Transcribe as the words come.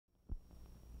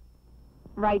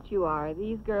Right you are.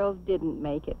 These girls didn't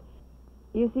make it.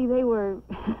 You see, they were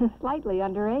slightly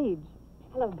underage.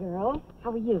 Hello, girls. How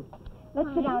are you? Let's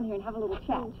sit down here and have a little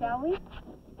chat, shall we?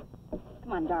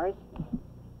 Come on, Doris.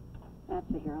 That's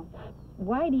the girl.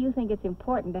 Why do you think it's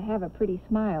important to have a pretty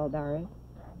smile, Doris?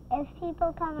 If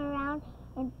people come around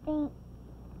and think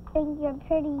you're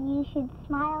pretty, you should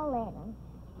smile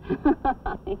at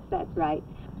them. Yes, that's right.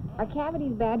 Are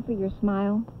cavities bad for your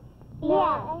smile?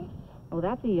 Yes. Oh,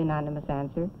 that's a unanimous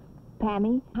answer.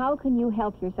 Pammy, how can you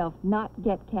help yourself not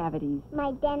get cavities?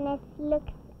 My dentist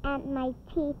looks at my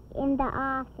teeth in the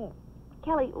office.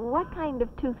 Kelly, what kind of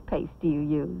toothpaste do you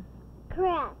use?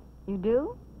 Crest. You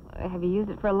do? Have you used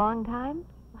it for a long time?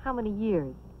 How many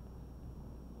years?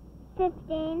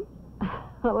 15.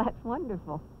 Well, that's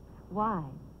wonderful. Why?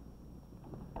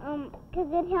 'Cause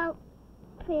it helps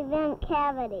prevent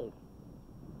cavities.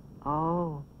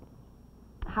 Oh.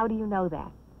 How do you know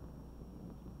that?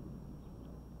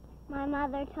 My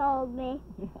mother told me.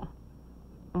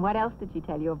 And what else did she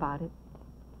tell you about it?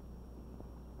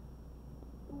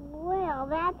 Well,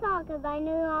 that's all, 'cause I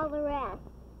knew all the rest.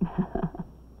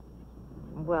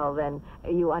 Well, then,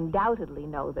 you undoubtedly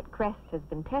know that Crest has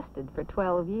been tested for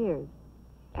 12 years.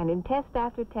 And in test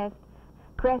after test,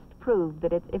 Crest proved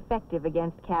that it's effective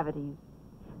against cavities.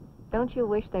 Don't you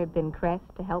wish there'd been Crest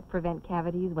to help prevent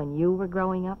cavities when you were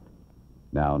growing up?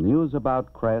 Now, news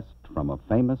about Crest from a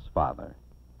famous father.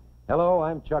 Hello,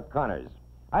 I'm Chuck Connors.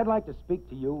 I'd like to speak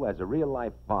to you as a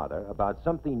real-life father about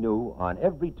something new on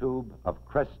every tube of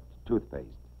Crest toothpaste.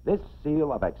 This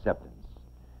seal of acceptance.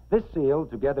 This seal,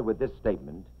 together with this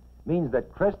statement, means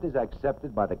that Crest is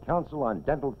accepted by the Council on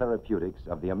Dental Therapeutics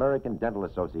of the American Dental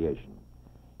Association.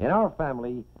 In our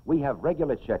family, we have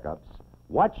regular checkups,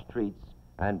 watch treats,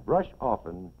 and brush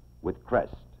often with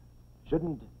Crest.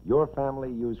 Shouldn't your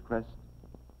family use Crest?